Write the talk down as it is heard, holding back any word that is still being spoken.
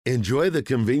Enjoy the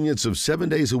convenience of 7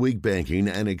 days a week banking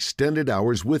and extended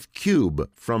hours with Cube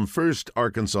from First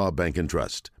Arkansas Bank and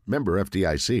Trust. Member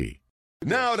FDIC.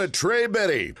 Now to Trey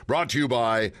Biddy, brought to you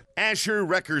by Asher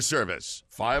Wrecker Service,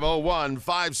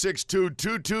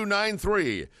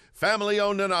 501-562-2293. Family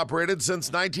owned and operated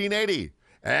since 1980.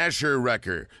 Asher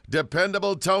Wrecker,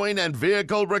 dependable towing and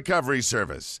vehicle recovery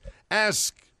service.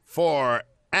 Ask for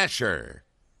Asher.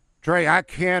 Trey, I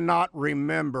cannot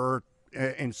remember,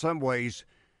 in some ways,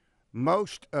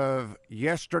 most of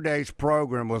yesterday's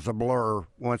program was a blur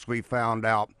once we found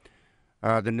out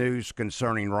the news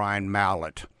concerning Ryan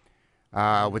Mallett.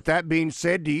 With that being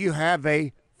said, do you have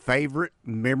a favorite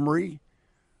memory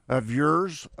of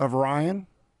yours of Ryan?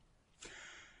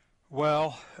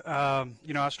 Well,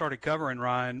 I started covering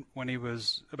Ryan when he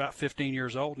was about 15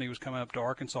 years old, and he was coming up to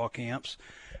Arkansas camps.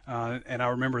 And I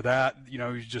remember that, he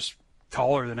was just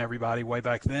taller than everybody way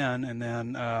back then. And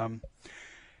then,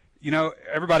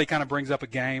 everybody kind of brings up a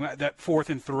game, that 4th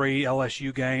and 3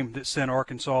 LSU game that sent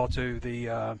Arkansas to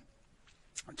the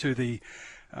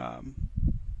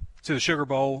Sugar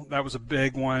Bowl. That was a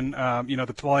big one.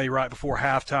 The play right before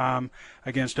halftime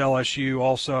against LSU,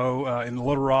 also in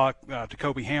Little Rock, to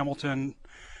Kobe Hamilton.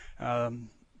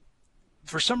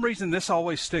 For some reason, this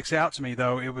always sticks out to me,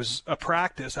 though. It was a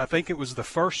practice. I think it was the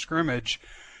first scrimmage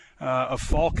of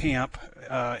fall camp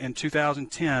in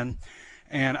 2010.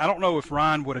 And I don't know if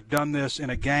Ryan would have done this in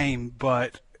a game,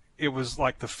 but it was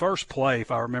like the first play, if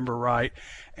I remember right.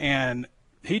 And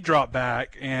he dropped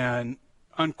back and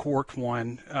uncorked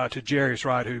one to Jarius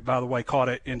Wright, who, by the way, caught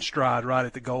it in stride right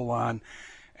at the goal line.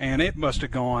 And it must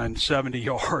have gone 70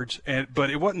 yards. But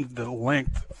it wasn't the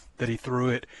length that he threw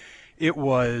it. It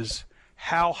was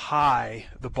how high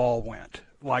the ball went.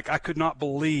 Like, I could not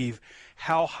believe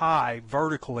how high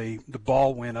vertically the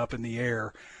ball went up in the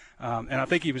air. And I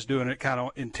think he was doing it kind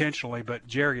of intentionally, but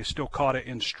Jarius still caught it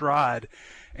in stride.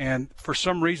 And for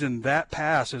some reason, that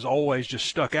pass has always just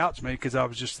stuck out to me, because I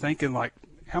was just thinking, like,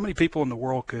 how many people in the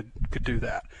world could do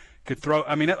that? Could throw?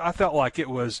 I mean, I felt like it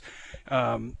was,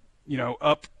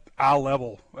 up eye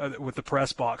level with the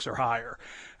press box or higher.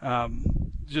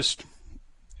 Just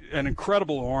an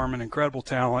incredible arm, an incredible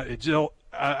talent.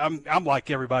 I'm like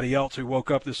everybody else who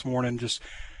woke up this morning just,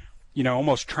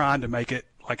 almost trying to make it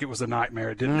like it was a nightmare.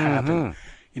 It didn't happen.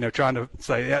 Trying to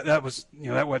say that was,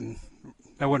 that wasn't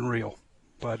real.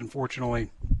 But unfortunately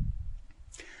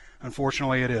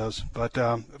it is. But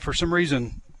for some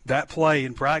reason, that play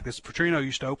in practice, Petrino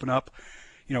used to open up,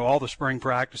 all the spring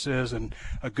practices and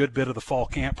a good bit of the fall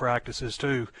camp practices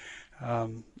too.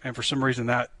 And for some reason,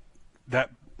 that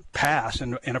pass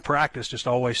in a practice just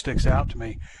always sticks out to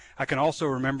me. I can also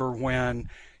remember when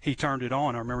he turned it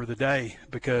on. I remember the day,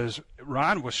 because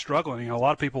Ryan was struggling. A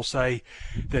lot of people say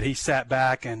that he sat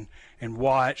back and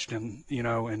watched and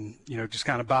just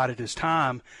kind of bided his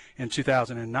time in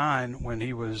 2009 when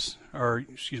he was,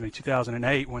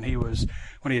 2008 when he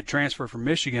had transferred from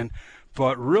Michigan.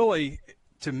 But really,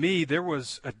 to me, there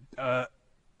was a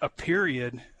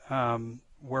period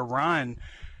where Ryan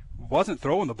wasn't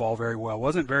throwing the ball very well,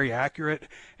 wasn't very accurate.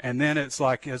 And then it's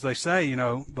like, as they say,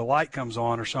 the light comes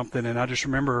on or something. And I just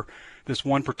remember this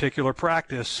one particular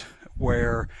practice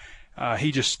where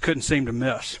he just couldn't seem to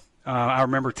miss. I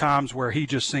remember times where he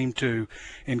just seemed to,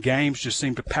 in games, just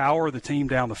seemed to power the team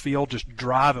down the field, just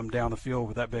drive them down the field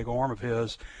with that big arm of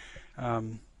his.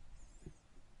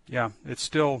 It's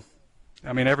still,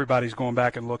 everybody's going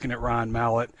back and looking at Ryan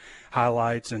Mallett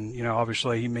highlights, and,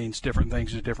 obviously he means different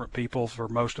things to different people. For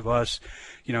most of us,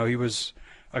 he was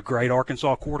a great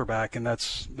Arkansas quarterback, and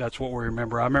that's what we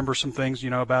remember. I remember some things,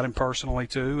 about him personally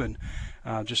too, and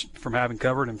just from having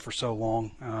covered him for so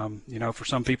long. For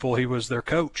some people, he was their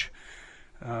coach.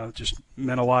 Just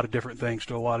meant a lot of different things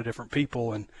to a lot of different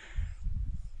people, and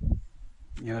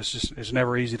it's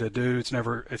never easy to do. It's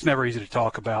never easy to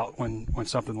talk about when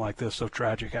something like this so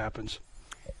tragic happens.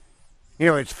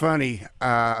 It's funny.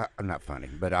 Not funny,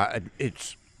 but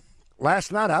it's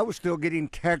last night I was still getting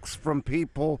texts from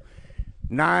people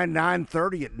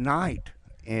 9:30 at night,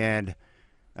 and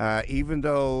even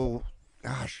though,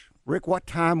 gosh, Rick, what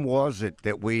time was it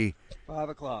that we? 5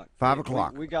 o'clock. 5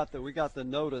 o'clock. We got the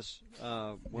notice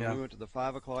when we went to the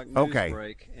 5 o'clock news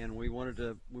break, and we wanted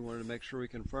to make sure we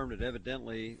confirmed it.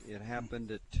 Evidently, it happened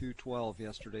at 2:12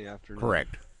 yesterday afternoon.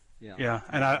 Correct. Yeah. Yeah,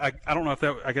 and I don't know if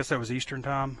that, I guess that was Eastern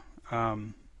time.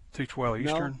 2:12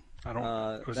 Eastern. No, I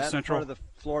don't. Was it that Central? part of the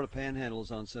Florida Panhandle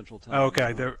is on Central time. Oh,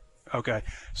 okay. Okay.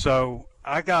 So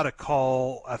I got a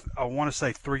call. I want to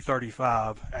say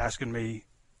 3:35, asking me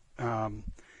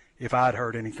if I'd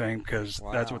heard anything, because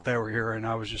that's what they were hearing.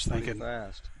 I was just thinking. Pretty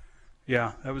fast.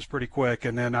 Yeah, that was pretty quick.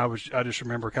 And then I just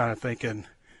remember kind of thinking,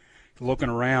 looking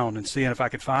around and seeing if I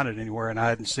could find it anywhere, and I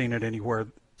hadn't seen it anywhere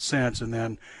since. And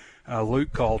then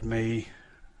Luke called me,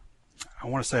 I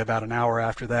want to say about an hour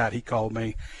after that. He called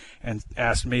me and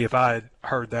asked me if I had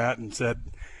heard that, and said,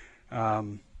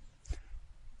 and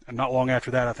not long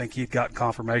after that, I think he'd gotten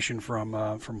confirmation from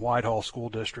Whitehall School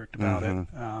District about it,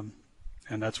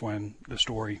 and that's when the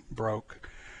story broke.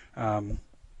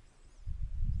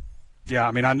 Yeah,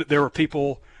 I mean, there are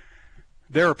people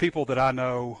that I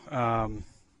know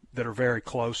that are very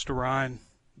close to Ryan,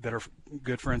 that are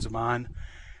good friends of mine,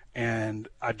 and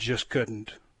I just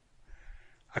couldn't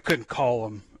call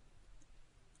them,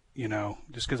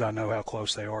 just because I know how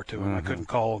close they are to him. I couldn't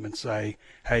call them and say,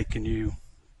 hey, can you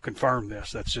confirm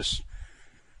this? That's just,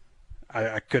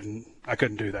 I couldn't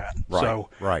do that. Right, so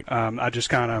right. I just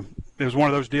kind of, it was one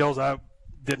of those deals. I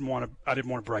didn't want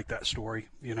to break that story.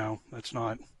 It's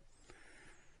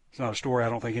not a story I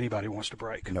don't think anybody wants to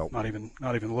break. Nope. Not even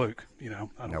Luke. I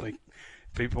don't think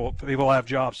people have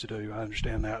jobs to do. I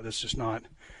understand that. That's just not.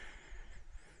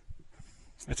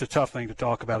 It's a tough thing to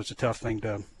talk about. It's a tough thing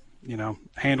to,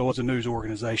 handle as a news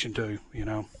organization too.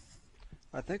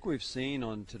 I think we've seen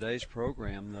on today's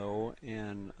program, though,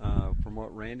 and from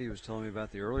what Randy was telling me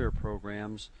about the earlier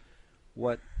programs,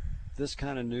 what this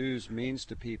kind of news means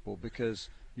to people, because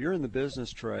you're in the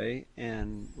business, Trey,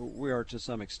 and we are to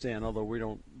some extent, although we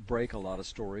don't break a lot of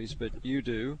stories, but you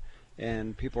do,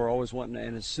 and people are always wanting to,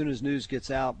 and as soon as news gets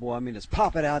out, it's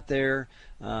pop it out there.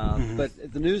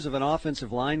 But the news of an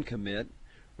offensive line commit,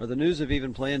 or the news of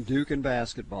even playing Duke in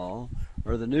basketball,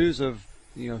 or the news of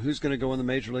who's going to go in the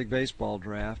Major League Baseball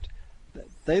draft,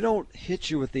 they don't hit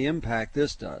you with the impact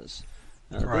this does.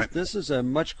 Right. This is a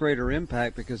much greater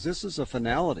impact because this is a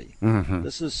finality.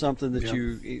 This is something that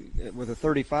you, with a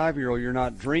 35-year-old, you're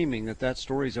not dreaming that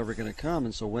story's ever going to come.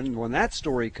 And so when that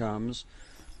story comes,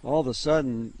 all of a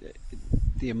sudden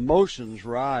the emotions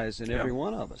rise in every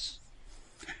one of us.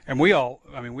 And we all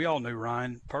knew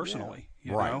Ryan personally,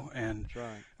 you Right. know, and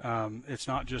That's it's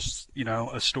not just,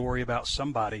 a story about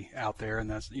somebody out there, and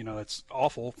that's, that's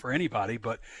awful for anybody,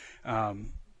 but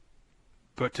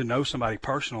to know somebody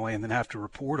personally and then have to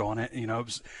report on it,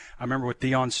 I remember with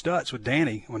Deion Stutz, with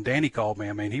Danny, when Danny called me,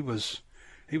 I mean, he was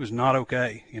not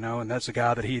okay, and that's a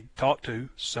guy that he had talked to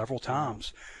several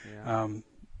times in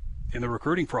the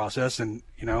recruiting process, and,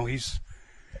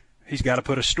 he's got to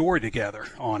put a story together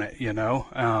on it,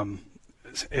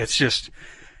 it's just,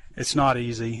 it's not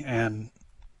easy. And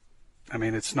I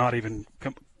mean, it's not even,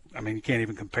 you can't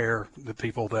even compare the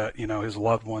people that, his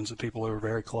loved ones, the people who are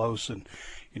very close, and,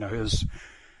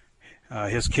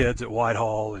 his kids at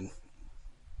Whitehall, and,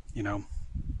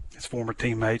 his former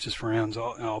teammates, his friends,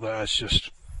 all that. It's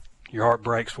just, your heart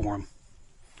breaks for him.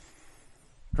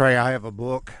 Trey, I have a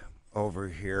book over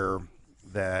here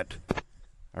that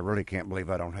I really can't believe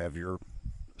I don't have your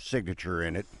signature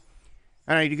in it.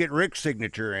 And I need to get Rick's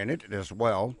signature in it as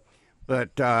well.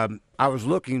 But I was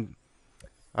looking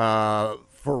for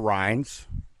Ryan's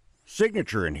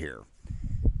signature in here,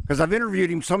 because I've interviewed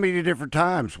him so many different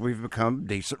times. We've become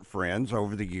decent friends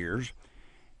over the years.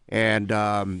 And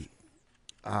I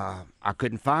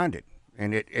couldn't find it.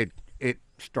 And it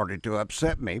started to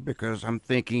upset me, because I'm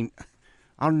thinking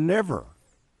I'll never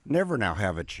now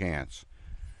have a chance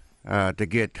to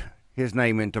get his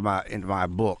name into my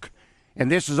book. And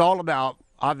this is all about,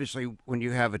 obviously, when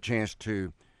you have a chance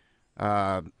to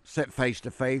sit face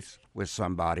to face with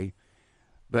somebody.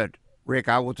 But Rick,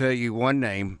 I will tell you one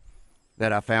name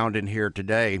that I found in here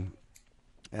today,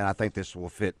 and I think this will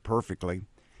fit perfectly.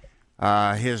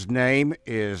 His name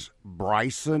is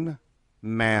Bryson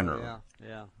Manor.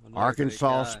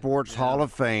 Arkansas Sports Hall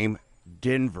of Fame,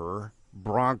 Denver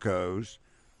Broncos,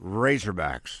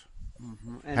 Razorbacks.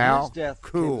 And How his death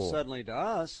cool. came suddenly to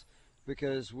us,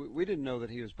 because we didn't know that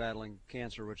he was battling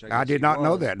cancer, which I did not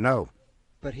know that, no.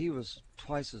 But he was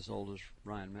twice as old as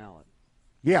Ryan Mallett.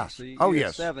 Yes. So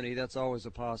yes. 70, that's always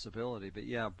a possibility. But,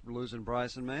 losing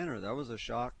Bryson Manor, that was a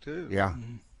shock, too. Yeah.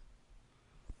 Mm-hmm.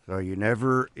 So you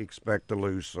never expect to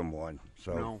lose someone.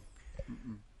 So No.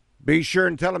 Be sure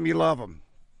and tell them you love them.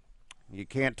 You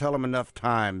can't tell them enough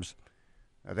times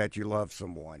that you love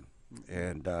someone,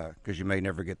 and because you may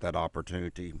never get that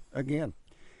opportunity again.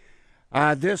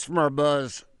 This from our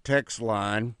Buzz text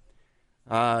line.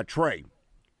 Trey,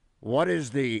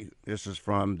 this is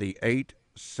from the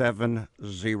 870.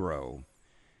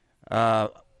 I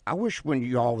wish when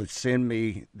y'all would send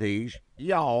me these,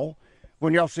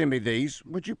 when y'all send me these,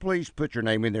 would you please put your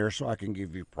name in there so I can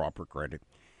give you proper credit?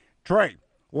 Trey,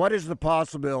 what is the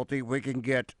possibility we can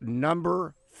get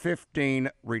number 15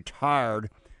 retired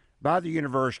by the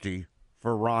university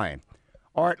for Ryan,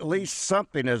 or at least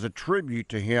something as a tribute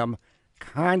to him,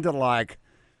 kind of like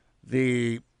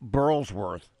the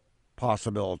Burlsworth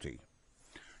possibility.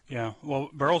 Yeah, well,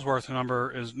 Burlsworth's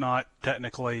number is not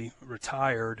technically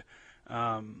retired.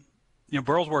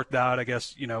 Burlsworth died, I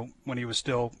guess, when he was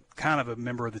still kind of a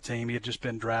member of the team. He had just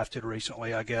been drafted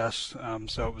recently, I guess,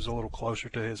 so it was a little closer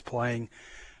to his playing.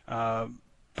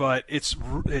 But it's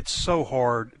so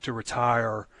hard to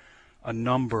retire a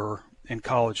number in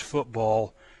college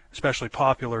football, especially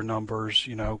popular numbers,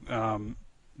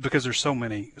 because there's so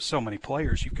many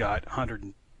players. You've got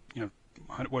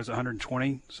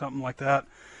 120, something like that,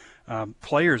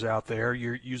 players out there.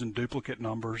 You're using duplicate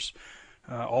numbers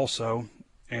also,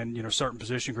 and certain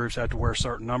position groups have to wear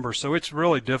certain numbers. So it's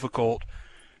really difficult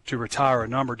to retire a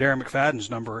number. Darren McFadden's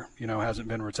number, hasn't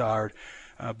been retired.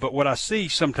 But what I see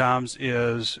sometimes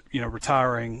is,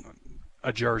 retiring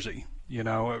a jersey,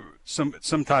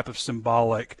 some type of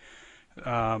symbolic,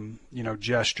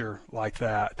 gesture like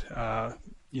that.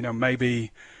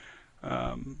 Maybe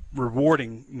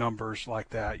rewarding numbers like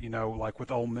that, like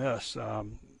with Ole Miss.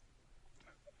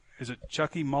 Is it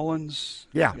Chucky Mullins?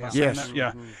 Yeah. Yes.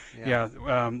 Yeah. Yeah.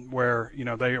 Where,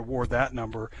 they award that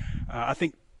number. I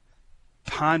think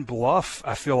Pine Bluff,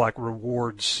 I feel like,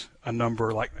 rewards a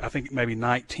number like, I think maybe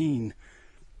 19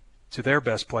 to their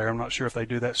best player. I'm not sure if they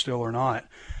do that still or not.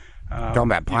 Talking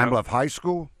about Pine Bluff High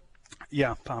School?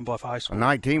 Yeah, Pine Bluff High School.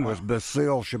 19 was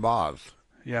Basil Shabazz.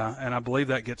 Yeah, and I believe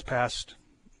that gets passed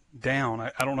down.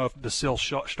 I don't know if Basil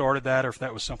started that or if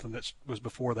that was something that was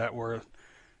before that where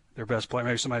their best player,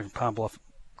 maybe somebody from Pine Bluff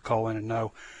call in and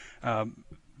know.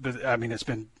 But, I mean, it's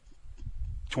been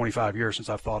 25 years since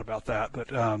I've thought about that.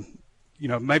 But,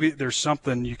 maybe there's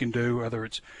something you can do, whether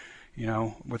it's,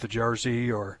 with a jersey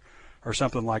or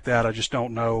something like that. I just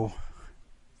don't know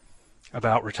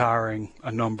about retiring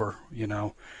a number,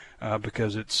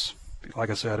 because it's, like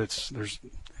I said, there's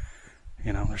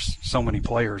so many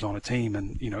players on a team,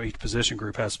 and, each position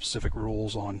group has specific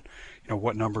rules on,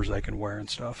 what numbers they can wear and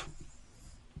stuff.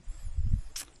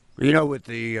 With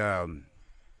the, of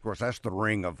course, that's the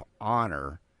Ring of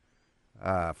Honor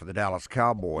for the Dallas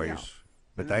Cowboys, Yeah.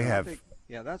 but they have.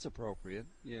 Yeah, that's appropriate.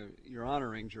 You're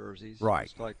honoring jerseys, right?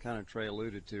 It's like kind of Trey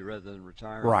alluded to, rather than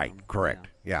retiring. Right. them. Correct.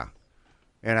 Yeah.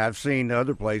 And I've seen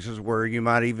other places where you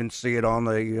might even see it on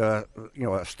the,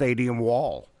 a stadium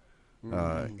wall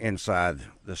inside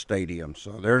the stadium.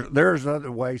 So there's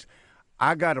other ways.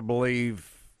 I got to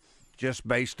believe, just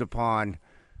based upon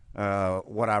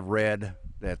what I've read,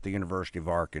 that the University of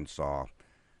Arkansas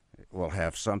will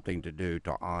have something to do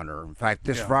to honor. In fact,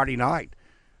 this Friday night,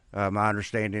 my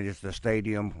understanding is the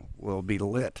stadium will be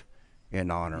lit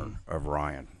in honor of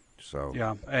Ryan. So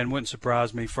yeah, and wouldn't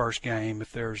surprise me first game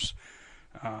if there's,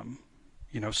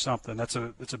 something. It's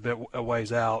a bit a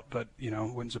ways out, but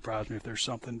wouldn't surprise me if there's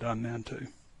something done then too.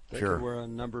 They Sure. could wear a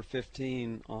number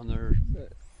 15 on their,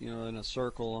 in a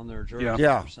circle on their jersey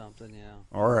Yeah. or something. Yeah.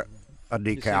 or a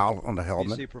decal on the helmet.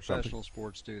 You see professional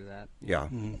sports do that. Yeah.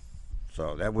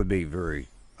 So that would be very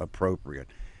appropriate.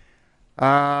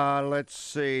 Let's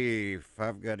see if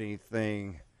I've got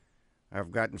anything.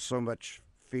 I've gotten so much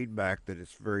feedback that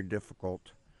it's very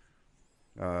difficult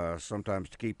sometimes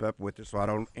to keep up with it. So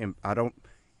I don't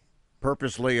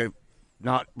purposely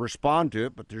not respond to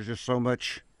it, but there's just so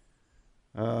much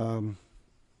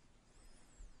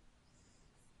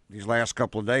these last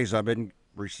couple of days I've been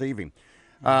receiving.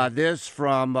 This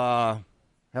from, how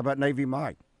about Navy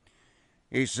Mike?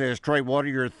 He says, Trey, what are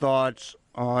your thoughts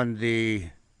on the,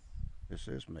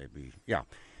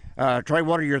 Trey,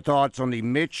 what are your thoughts on the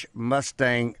Mitch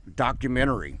Mustang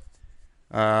documentary?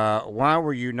 Why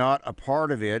were you not a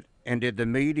part of it, and did the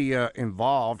media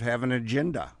involved have an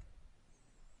agenda?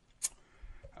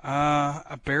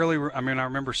 I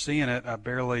remember seeing it. I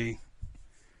barely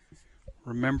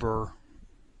remember.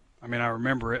 I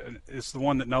remember it. It's the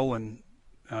one that Nolan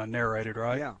narrated,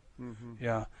 right? Yeah. Mm-hmm.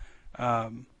 Yeah.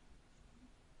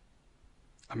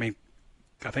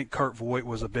 I think Kurt Voigt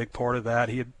was a big part of that.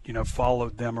 He had,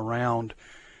 followed them around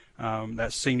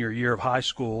that senior year of high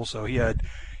school, so he had,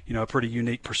 a pretty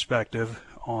unique perspective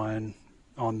on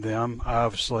them. I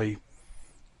obviously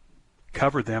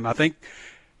covered them.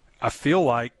 I feel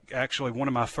like actually one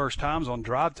of my first times on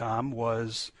Drive Time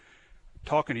was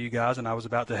talking to you guys, and I was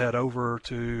about to head over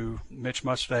to Mitch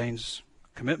Mustang's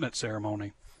commitment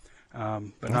ceremony.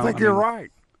 But I think you're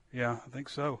right. Yeah, I think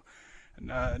so.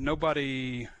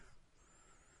 Nobody.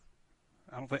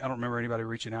 I don't remember anybody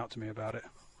reaching out to me about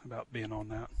being on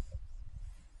that,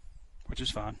 which is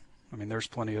fine. There's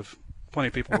plenty of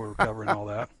people who are covering all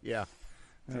that. Yeah.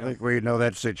 I think we know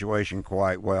that situation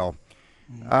quite well.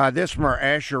 This from our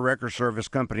Asher Record Service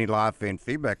Company live fan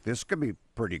feedback. This could be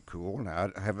pretty cool. Now,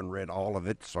 I haven't read all of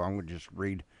it, so I'm going to just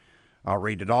read. I'll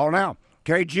read it all now.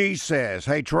 KG says,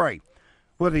 hey, Trey,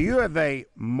 will the U of A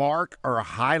mark or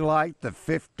highlight the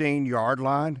 15-yard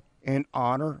line in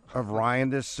honor of Ryan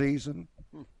this season?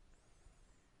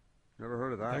 Never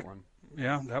heard of that one.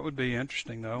 Yeah, that would be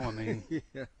interesting, though. I mean,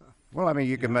 Yeah. Well, I mean,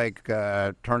 you can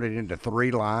turn it into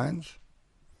 3 lines.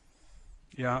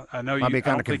 yeah, I know Might you. be I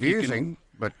kind don't of think you can- confusing,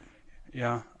 but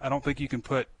Yeah, I don't think you can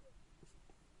put.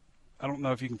 I don't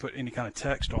know if you can put any kind of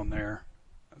text on there.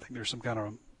 I think there's some kind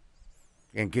of.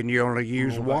 and can you only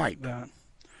use rule white? That.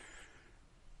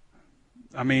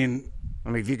 I mean,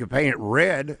 If you could paint it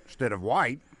red instead of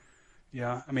white.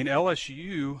 yeah. I mean,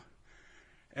 LSU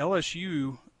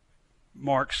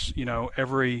marks,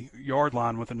 every yard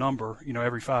line with a number,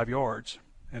 every 5 yards.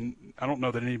 And I don't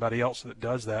know that anybody else that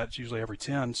does that. It's usually every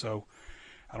 10. So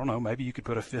I don't know. Maybe you could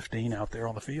put a 15 out there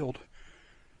on the field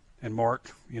and mark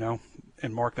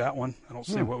that one. I don't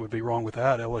see what would be wrong with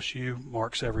that. LSU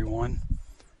marks every one.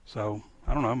 So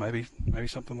I don't know. Maybe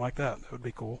something like that. That would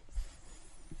be cool.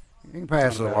 You can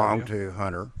pass it Not a bad along idea. to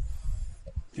Hunter.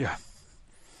 Yeah.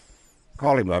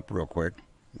 Call him up real quick.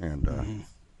 And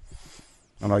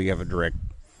I know you have a direct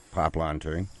pipeline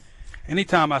to him.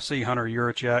 Anytime I see Hunter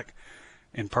Yurichek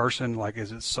in person, like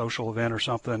is it a social event or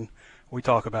something, we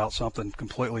talk about something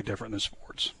completely different than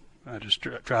sports. I just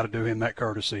try to do him that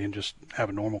courtesy and just have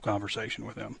a normal conversation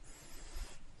with him.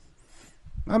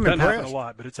 I'm Doesn't happen impressed. a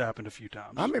lot, but it's happened a few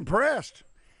times. I'm impressed.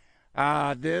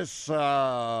 Let's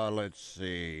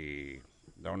see.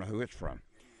 Don't know who it's from.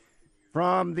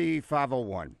 From the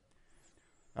 501.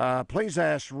 Please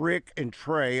ask Rick and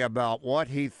Trey about what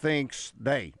he thinks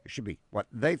what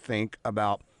they think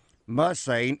about Muss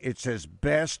saying it's his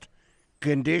best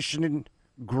conditioning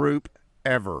group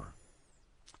ever.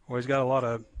 Well, he's got a lot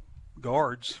of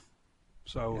guards,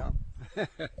 so Yeah.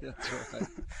 That's right.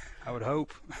 I would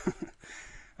hope.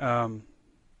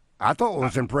 I thought it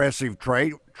was impressive.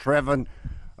 Trayvon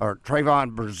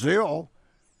Brazil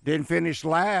didn't finish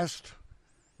last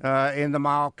in the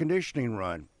mile conditioning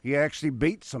run. He actually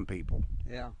beat some people.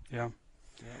 Yeah.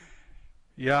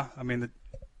 Yeah. I mean,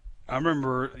 I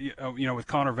remember, with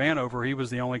Connor Vanover, he was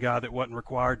the only guy that wasn't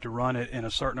required to run it in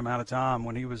a certain amount of time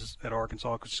when he was at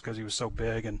Arkansas, just because he was so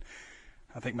big, and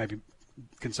I think maybe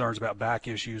concerns about back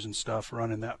issues and stuff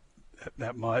running that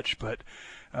much. But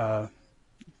Javon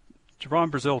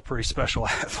Brazil, a pretty special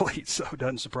athlete, so it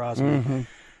doesn't surprise me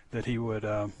that he would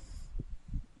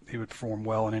perform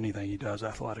well in anything he does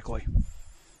athletically.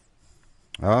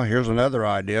 Oh, here's another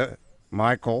idea.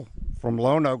 Michael from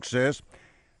Lone Oak says,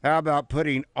 how about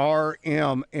putting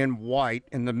RM in white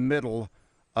in the middle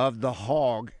of the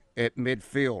hog at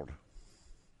midfield?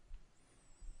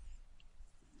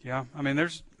 Yeah, I mean,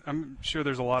 I'm sure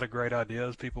there's a lot of great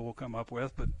ideas people will come up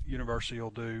with, but university will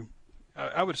do.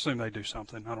 I would assume they do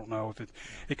something. I don't know if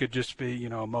it could just be,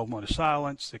 a moment of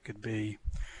silence. It could be,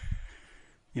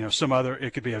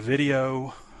 it could be a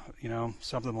video,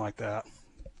 something like that.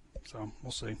 So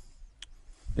we'll see.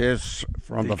 This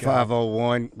from the Decal.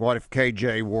 501. What if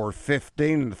KJ wore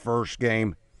 15 in the first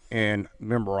game and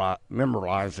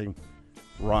memorizing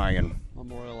Ryan?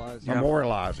 Memorialized. Yeah.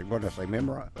 Memorializing. What did I say?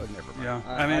 Memorize? Oh, never mind. Yeah,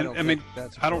 I think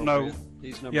that's I don't know. appropriate.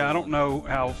 He's number Yeah, I don't one. know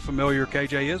how familiar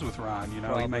KJ is with Ryan. He may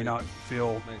Probably. not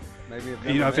feel. Maybe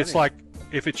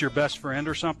If it's your best friend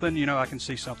or something, I can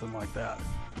see something like that.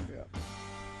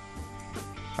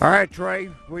 All right, Trey,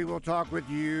 we will talk with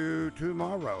you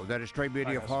tomorrow. That is Trey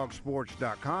Biddy of Bye, guys.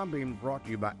 hogsports.com, being brought to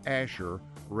you by Asher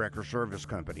Wrecker Service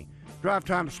Company. Drive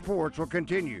Time Sports will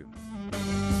continue